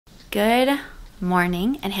Good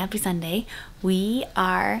morning and happy Sunday. We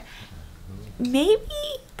are maybe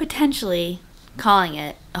potentially calling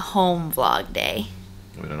it a home vlog day.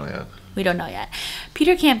 We don't know yet. We don't know yet.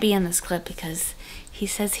 Peter can't be in this clip because he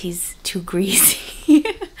says he's too greasy.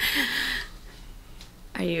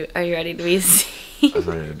 Are you ready to be seen? I'm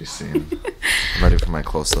ready to be seen. I'm ready for my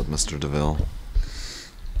close-up, Mr. DeVille.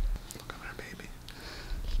 Look at our baby.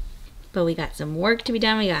 But we got some work to be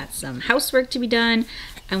done. We got some housework to be done.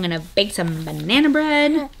 I'm gonna bake some banana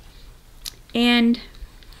bread. And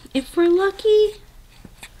if we're lucky,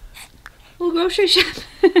 we'll grocery shop.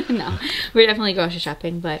 No, we're definitely grocery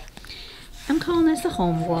shopping, but I'm calling this a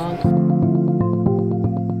home vlog.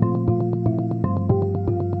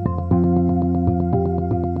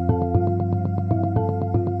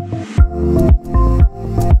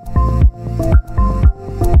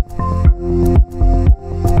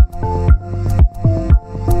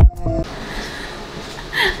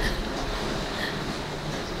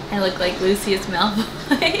 I look like Lucius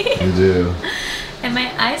Malfoy. You do. And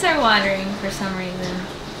my eyes are watering for some reason.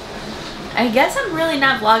 I guess I'm really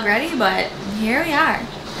not vlog ready, but here we are.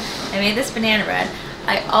 I made this banana bread.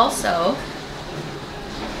 I also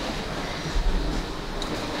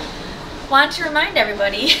want to remind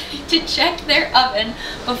everybody to check their oven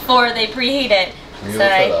before they preheat it. You lift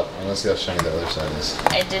it up. I want to see how shiny the other side is.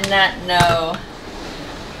 I did not know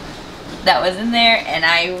that was in there and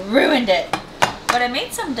I ruined it. But I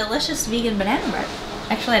made some delicious vegan banana bread.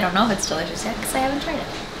 Actually, I don't know if it's delicious yet because I haven't tried it.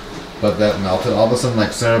 But that melted. All of a sudden,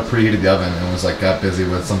 like Sarah preheated the oven and was like got busy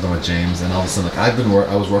with something with James, and all of a sudden, like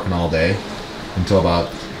I was working all day until about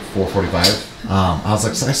 4:45. I was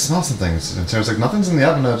like, I smell some things, and Sarah's like, nothing's in the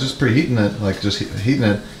oven. I was just preheating it, like just heating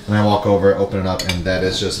it. And I walk over, open it up, and that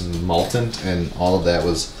is just molten, and all of that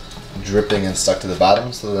was dripping and stuck to the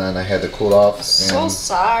bottom. So then I had to cool off and So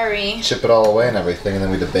sorry. chip it all away and everything, and then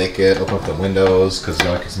we had to bake it, open up the windows because you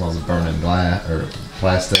know, it smells of burning glass or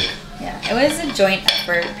plastic. Yeah, it was a joint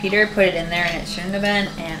effort. Peter put it in there and it shouldn't have been,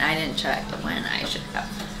 and I didn't check when I should have.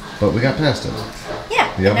 But we got past it.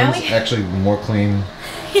 Yeah. The oven's actually more clean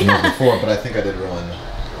than it was before, but I think I did ruin.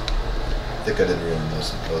 That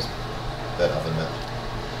oven mitt.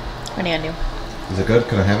 What are you gonna do? Is it good?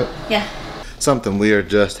 Can I have it? Yeah. Something weird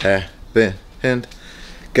just happened. And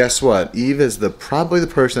guess what? Eve is probably the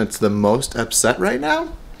person that's the most upset right now.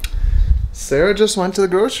 Sarah just went to the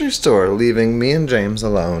grocery store, leaving me and James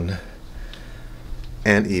alone.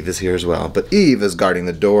 And Eve is here as well. But Eve is guarding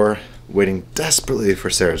the door, waiting desperately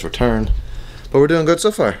for Sarah's return. But we're doing good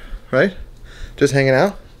so far, right? Just hanging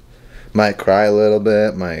out. Might cry a little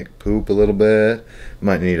bit, might poop a little bit,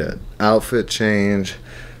 might need an outfit change.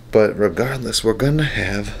 But regardless, we're gonna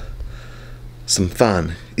have some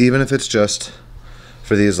fun, even if it's just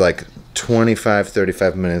for these like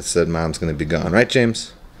 25-35 minutes that Mom's gonna be gone, right,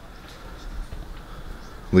 James?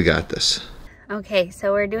 We got this. Okay,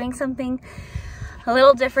 so we're doing something a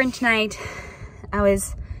little different tonight. I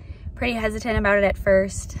was pretty hesitant about it at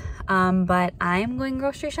first, but I'm going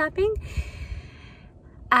grocery shopping.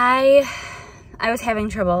 I was having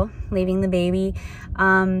trouble leaving the baby,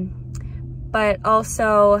 but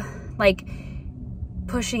also like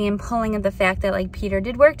pushing and pulling at the fact that like Peter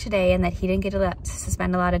did work today and that he didn't get to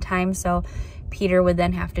spend a lot of time, so Peter would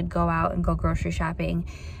then have to go out and go grocery shopping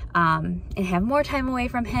and have more time away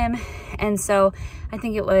from him. And so I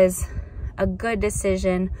think it was a good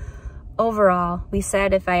decision overall. We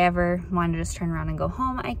said if I ever wanted to just turn around and go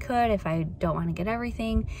home, I could, if I don't want to get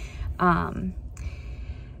everything, and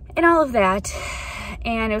all of that.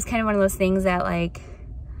 And it was kind of one of those things that like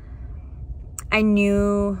I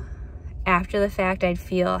knew after the fact I'd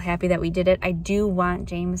feel happy that we did it. I do want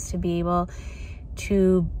James to be able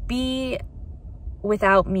to be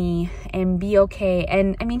without me and be okay.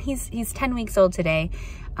 And I mean, he's 10 weeks old today.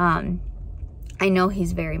 I know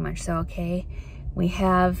he's very much so okay. We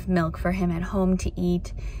have milk for him at home to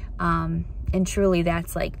eat. And truly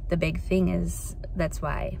that's like the big thing, is that's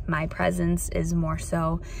why my presence is more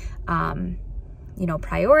so, you know,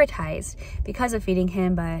 prioritized because of feeding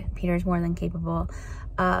him, but Peter's more than capable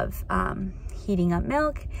of heating up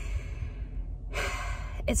milk.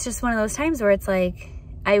 It's just one of those times where it's like,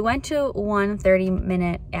 I went to one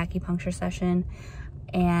 30-minute acupuncture session,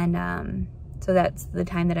 and so that's the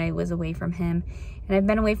time that I was away from him. And I've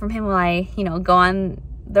been away from him while I, you know, go on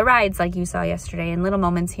the rides like you saw yesterday, and little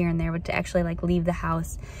moments here and there, but to actually like leave the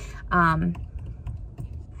house,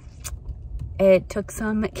 it took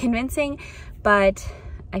some convincing, but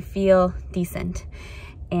I feel decent.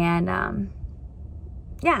 And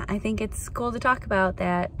yeah, I think it's cool to talk about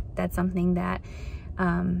that. That's something that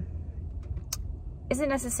isn't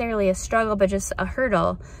necessarily a struggle, but just a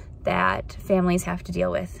hurdle that families have to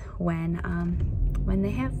deal with when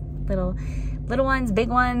they have little ones, big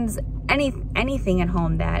ones, anything at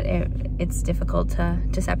home that it's difficult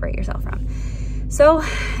to separate yourself from. So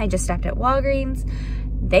I just stopped at Walgreens.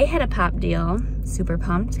 They had a pop deal. Super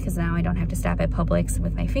pumped, because now I don't have to stop at Publix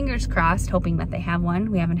with my fingers crossed, hoping that they have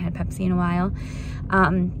one. We haven't had Pepsi in a while.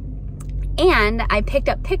 And I picked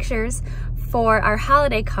up pictures for our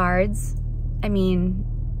holiday cards. I mean,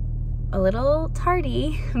 a little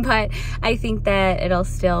tardy, but I think that it'll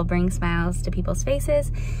still bring smiles to people's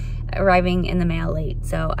faces, arriving in the mail late,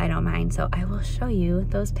 so I don't mind. So I will show you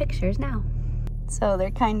those pictures now. So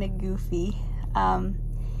they're kind of goofy,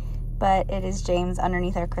 but it is James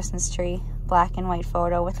underneath our Christmas tree, black and white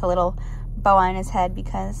photo with a little bow on his head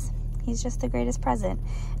because he's just the greatest present.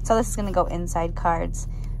 So this is gonna go inside cards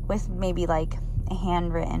with maybe like a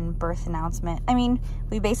handwritten birth announcement. I mean,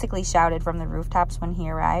 we basically shouted from the rooftops when he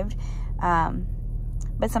arrived,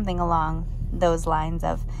 but something along those lines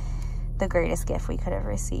of the greatest gift we could have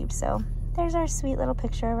received. So there's our sweet little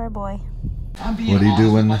picture of our boy. What do you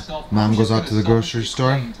do when mom goes out to the grocery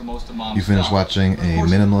store? You finish watching a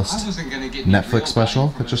minimalist Netflix special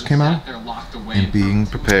that just came out and being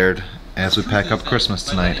prepared as we pack up Christmas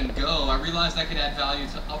tonight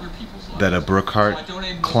that a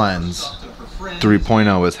Brookhart cleanse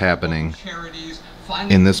 3.0 is happening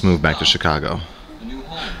in this move back to Chicago.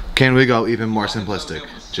 Can we go even more simplistic,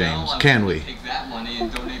 James? Can we?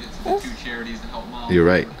 You're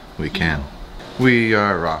right, we can. We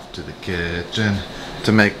are off to the kitchen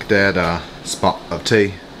to make that spot of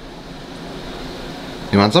tea.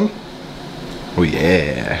 You want some? Oh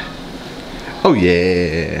yeah. Oh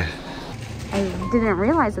yeah. I didn't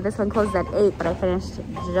realize that this one closed at 8, but I finished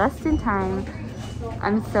just in time.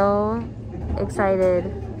 I'm so excited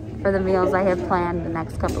for the meals I have planned the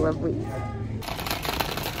next couple of weeks.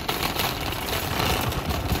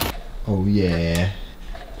 Oh yeah.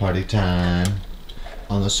 Party time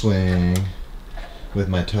on the swing with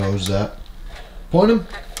my toes up. Point 'em.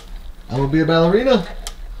 I will be a ballerina.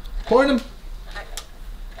 Point 'em.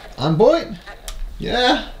 On point.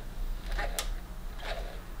 Yeah.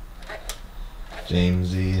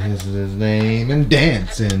 Jamesie is his name and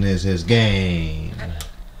dancing is his game.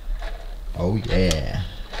 Oh yeah.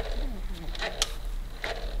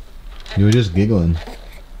 You were just giggling.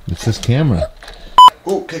 It's this camera.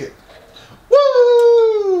 Oh, kick it.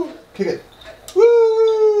 Woo! Kick it.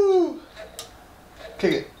 Woo!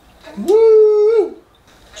 Kick it. Woo!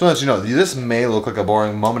 So as you know, this may look like a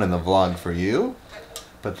boring moment in the vlog for you,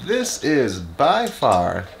 but this is by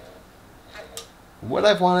far what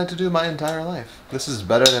I've wanted to do my entire life. This is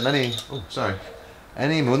better than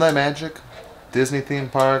any Moonlight Magic, Disney theme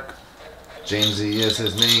park. Jamesie is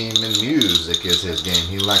his name and music is his game.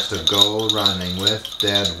 He likes to go running with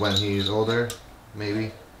Dad when he's older,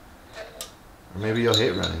 maybe. Or maybe you'll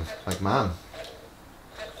hate running, like Mom.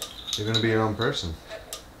 You're gonna be your own person.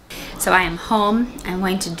 So I am home. I'm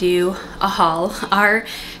going to do a haul. Our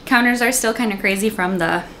counters are still kind of crazy from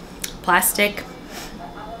the plastic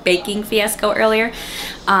baking fiasco earlier.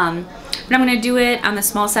 But I'm gonna do it on the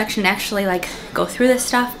small section, actually like go through this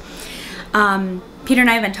stuff. Peter and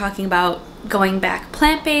I have been talking about going back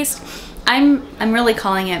plant-based. I'm really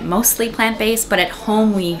calling it mostly plant-based, but at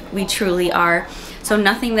home we truly are. So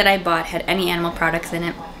nothing that I bought had any animal products in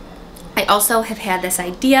it. I also have had this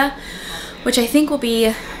idea, which I think will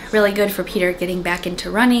be really good for Peter getting back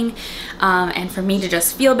into running, and for me to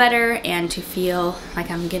just feel better and to feel like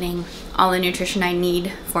I'm getting all the nutrition I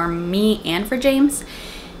need for me and for James,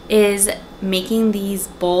 is making these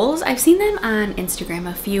bowls. I've seen them on Instagram,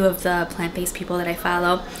 a few of the plant-based people that I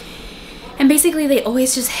follow, and basically they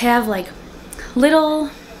always just have like little,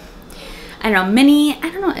 I don't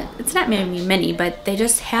know, it's not maybe mini, but they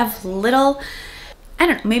just have little, I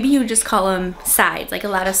don't know, maybe you would just call them sides, like a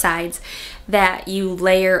lot of sides that you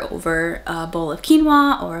layer over a bowl of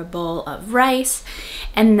quinoa or a bowl of rice,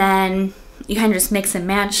 and then you kind of just mix and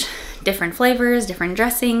match different flavors, different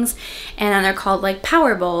dressings, and then they're called like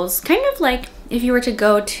power bowls, kind of like if you were to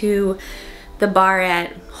go to the bar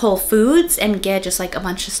at Whole Foods and get just like a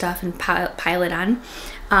bunch of stuff and pile it on.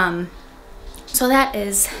 So that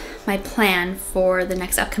is my plan for the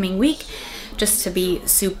next upcoming week, just to be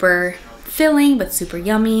super filling but super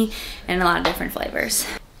yummy and a lot of different flavors.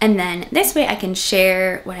 And then this way I can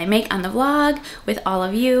share what I make on the vlog with all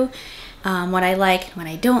of you, what I like and what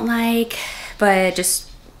I don't like, but just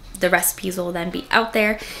the recipes will then be out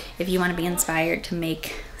there if you want to be inspired to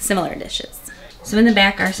make similar dishes. So in the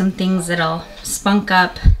back are some things that'll spunk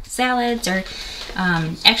up salads, or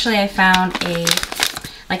actually I found a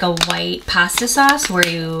like a white pasta sauce where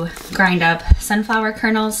you grind up sunflower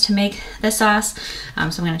kernels to make the sauce. So I'm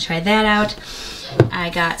gonna try that out. I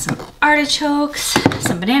got some artichokes,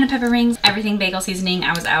 some banana pepper rings, everything bagel seasoning.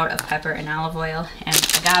 I was out of pepper and olive oil and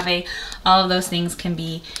agave. All of those things can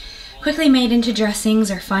be quickly made into dressings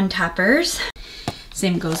or fun toppers.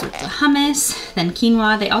 Same goes with the hummus, then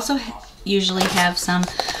quinoa. They also usually have some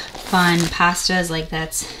fun pastas, like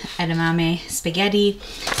that's edamame spaghetti.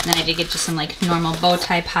 And then I did get just some like normal bow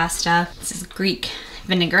tie pasta. This is Greek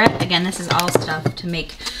vinaigrette. Again, this is all stuff to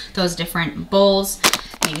make those different bowls.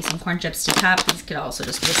 Maybe some corn chips to top. These could also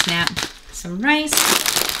just be a snap. Some rice,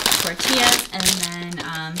 tortillas, and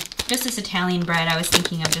then just this Italian bread. I was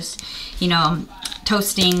thinking of just, you know,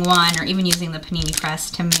 toasting one or even using the panini press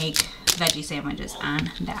to make veggie sandwiches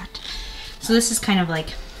on that. So this is kind of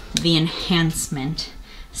like the enhancement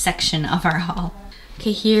section of our haul.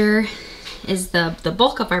 Okay, here is the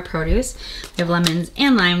bulk of our produce. We have lemons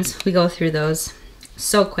and limes. We go through those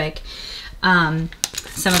so quick. Some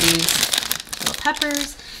of these little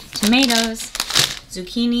peppers, tomatoes,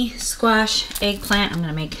 zucchini, squash, eggplant. I'm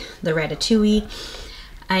gonna make the ratatouille.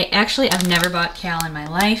 I've never bought kale in my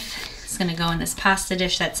life. It's gonna go in this pasta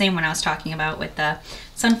dish, that same one I was talking about with the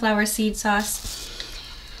sunflower seed sauce.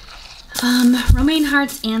 Romaine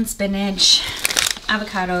hearts and spinach,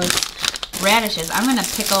 avocados, radishes. I'm gonna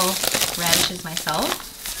pickle radishes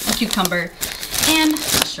myself, a cucumber, and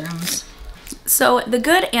mushrooms. So the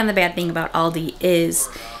good and the bad thing about Aldi is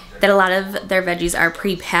that a lot of their veggies are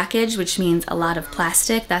pre-packaged, which means a lot of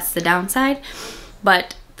plastic. That's the downside.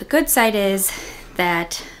 But the good side is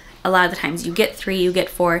that a lot of the times you get 3, you get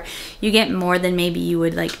 4, you get more than maybe you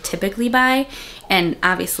would like typically buy. And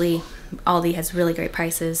obviously Aldi has really great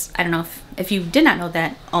prices. I don't know if you did not know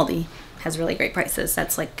that Aldi has really great prices.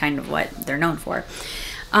 That's like kind of what they're known for.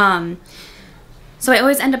 So I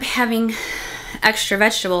always end up having extra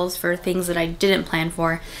vegetables for things that I didn't plan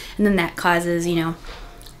for. And then that causes, you know,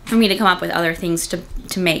 for me to come up with other things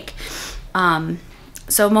to make.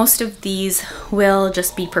 So most of these will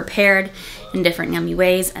just be prepared in different yummy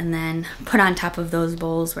ways and then put on top of those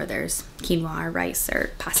bowls where there's quinoa or rice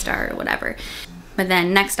or pasta or whatever. But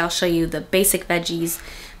then next I'll show you the basic veggies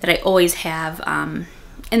that I always have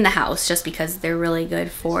in the house, just because they're really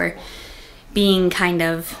good for being kind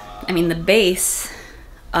of, I mean, the base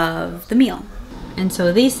of the meal. And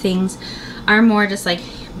so these things are more just like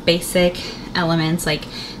basic elements. Like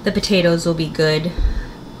the potatoes will be good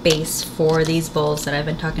base for these bowls that I've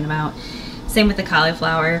been talking about. Same with the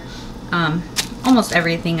cauliflower. Almost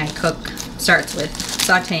everything I cook starts with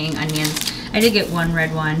sauteing onions. I did get one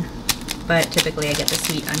red one, but typically I get the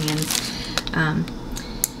sweet onions.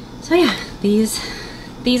 So yeah,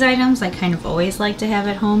 these items I kind of always like to have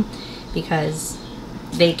at home because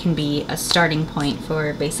they can be a starting point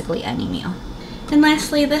for basically any meal. And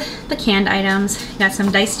lastly, the canned items. Got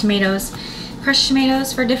some diced tomatoes, crushed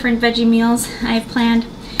tomatoes for different veggie meals I've planned,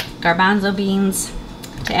 garbanzo beans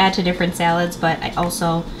to add to different salads, but I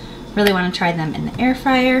also really want to try them in the air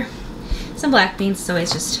fryer. Some black beans, it's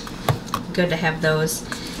always just good to have those.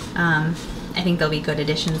 I think they'll be good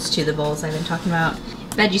additions to the bowls I've been talking about.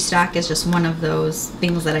 Veggie stock is just one of those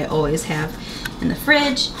things that I always have in the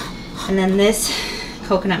fridge. And then this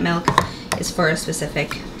coconut milk is for a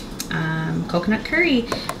specific coconut curry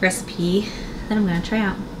recipe that I'm gonna try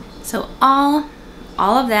out. So all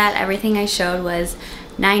of that, everything I showed was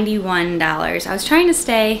 $91. I was trying to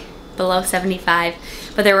stay below $75,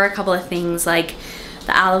 but there were a couple of things like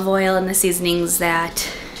the olive oil and the seasonings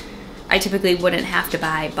that I typically wouldn't have to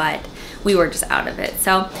buy, but we were just out of it.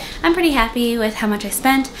 So I'm pretty happy with how much I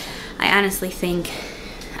spent. I honestly think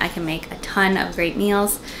I can make a ton of great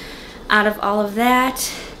meals out of all of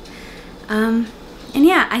that. And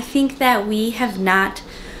yeah, I think that we have not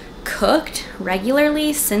cooked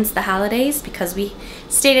regularly since the holidays because we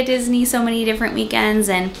stayed at Disney so many different weekends,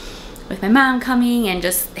 and with my mom coming and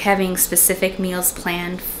just having specific meals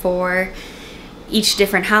planned for each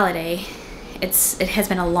different holiday, it has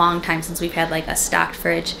been a long time since we've had like a stocked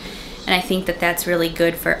fridge. And I think that that's really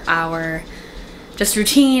good for our just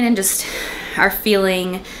routine and just our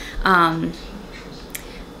feeling, I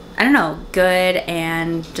don't know, good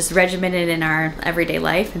and just regimented in our everyday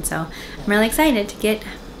life. And so I'm really excited to get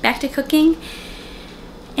back to cooking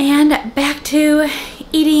and back to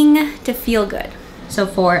eating to feel good. So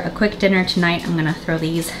for a quick dinner tonight, I'm gonna throw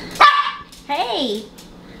these. Hey,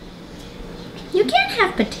 you can't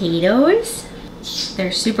have potatoes.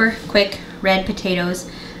 They're super quick red potatoes,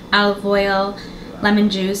 olive oil, lemon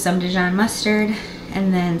juice, some Dijon mustard,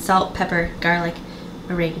 and then salt, pepper, garlic,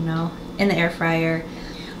 oregano in the air fryer.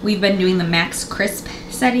 We've been doing the max crisp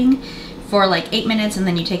setting for like 8 minutes, and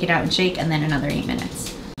then you take it out and shake, and then another 8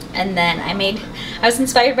 minutes. And then I was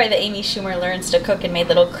inspired by the Amy Schumer Learns to Cook and made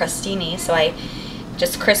little crostini. So I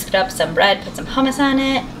just crisped up some bread, put some hummus on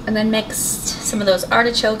it, and then mixed some of those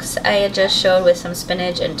artichokes I had just showed with some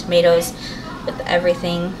spinach and tomatoes with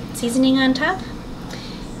everything seasoning on top.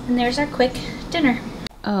 And there's our quick dinner.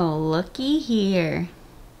 Oh, looky here.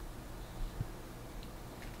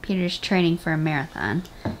 Peter's training for a marathon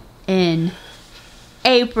in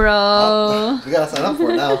April. Oh, we gotta sign up for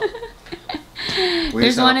it now.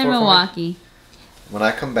 There's one in Milwaukee. When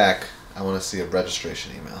I come back, I want to see a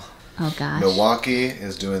registration email. Oh gosh. Milwaukee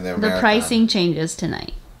is doing their marathon. The pricing changes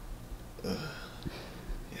tonight.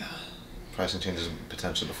 Yeah. Pricing changes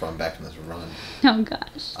potentially before I'm back in this run. Oh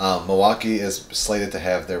gosh. Milwaukee is slated to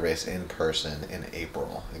have their race in person in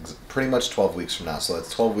April. Pretty much 12 weeks from now. So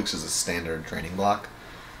that's 12 weeks is a standard training block.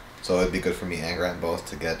 So it'd be good for me and Grant both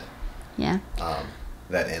to get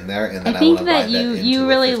that in there, and then I think that you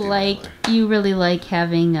really like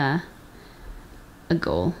having a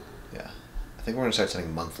goal. Yeah, I think we're gonna start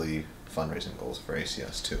setting monthly fundraising goals for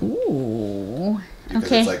ACS too. Ooh, because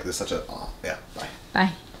okay. It's like there's such a yeah. Bye.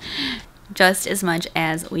 Bye. Just as much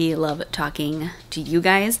as we love talking to you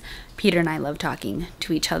guys, Peter and I love talking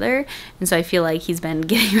to each other, and so I feel like he's been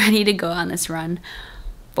getting ready to go on this run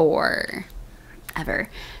forever.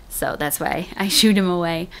 So that's why I shooed him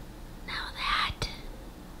away. Now that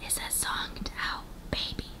is a songed out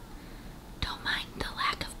baby. Don't mind the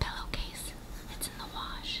lack of pillowcase. It's in the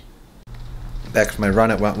wash. Back from my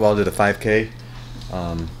run, it went well. Did a 5K.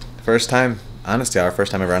 First time, honestly, our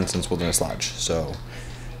first time I've run since Wilderness Lodge. So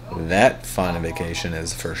that fun vacation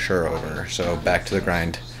is for sure over. So back to the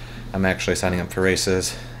grind. I'm actually signing up for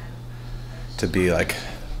races to be like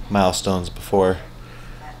milestones before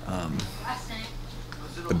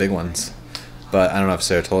the big ones. But I don't know if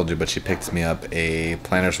Sarah told you, but she picked me up a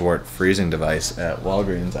plantar's wart freezing device at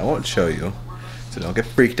Walgreens. I won't show you, so don't get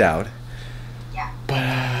freaked out. But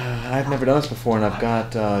I've never done this before, and I've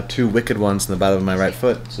got 2 wicked ones in the bottom of my right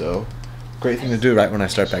foot. So great thing to do right when I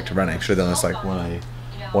start back to running. Should have done this like when I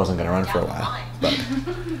wasn't gonna run for a while, but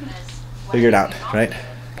figure it out, right?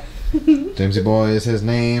 Jamesie boy is his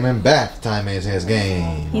name, and bath time is his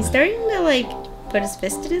game. He's starting to like put his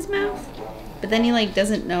fist in his mouth, but then he like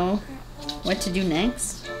doesn't know what to do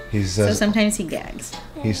next. He says, so sometimes he gags.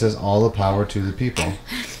 He says all the power to the people.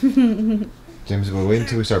 Jamesie boy, wait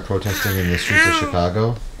until we start protesting in the streets of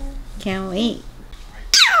Chicago. Can't wait.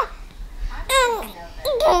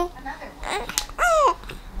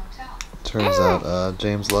 Turns out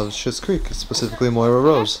James loves Schitt's Creek, specifically Moira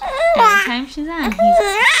Rose. Every time she's on, he's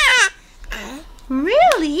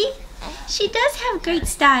really? She does have great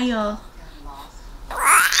style.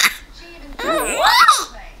 I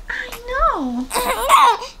know.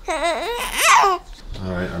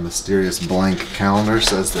 Alright, our mysterious blank calendar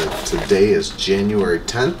says that today is January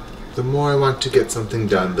 10th. The more I want to get something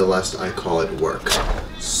done, the less I call it work.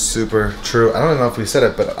 Super true. I don't know if we said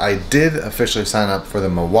it, but I did officially sign up for the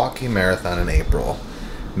Milwaukee Marathon in April.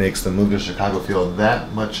 Makes the move to Chicago feel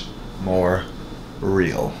that much more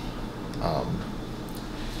real.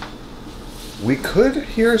 We could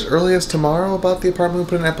hear as early as tomorrow about the apartment we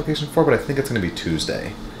put in an application for, but I think it's going to be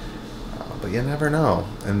Tuesday. But you never know.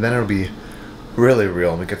 And then it'll be really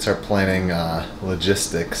real. We could start planning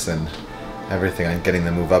logistics and everything on getting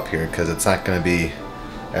the move up here, because it's not going to be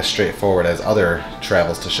as straightforward as other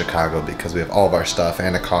travels to Chicago, because we have all of our stuff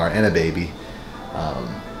and a car and a baby.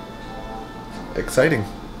 Exciting.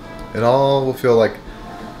 It all will feel like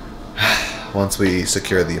once we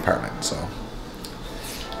secure the apartment. So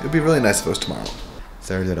it would be really nice if it was tomorrow.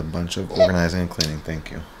 Sarah did a bunch of organizing and cleaning. Thank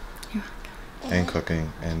you. And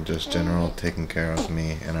cooking and just general taking care of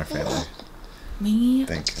me and our family. Me?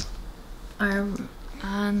 Thank you. Are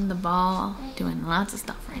on the ball doing lots of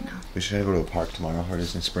stuff right now. We should go to a park tomorrow or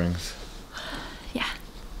Disney Springs. Yeah.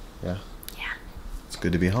 Yeah? Yeah. It's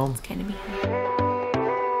good to be home. It's good to be home.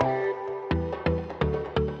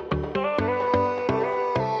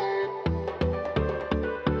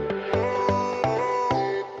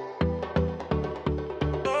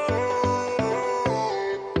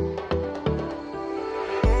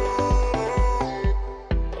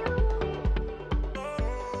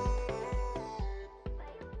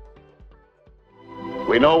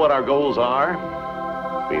 We know what our goals are.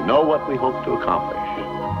 We know what we hope to accomplish.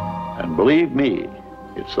 And believe me,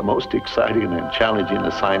 it's the most exciting and challenging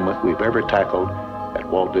assignment we've ever tackled at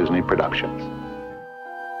Walt Disney Productions.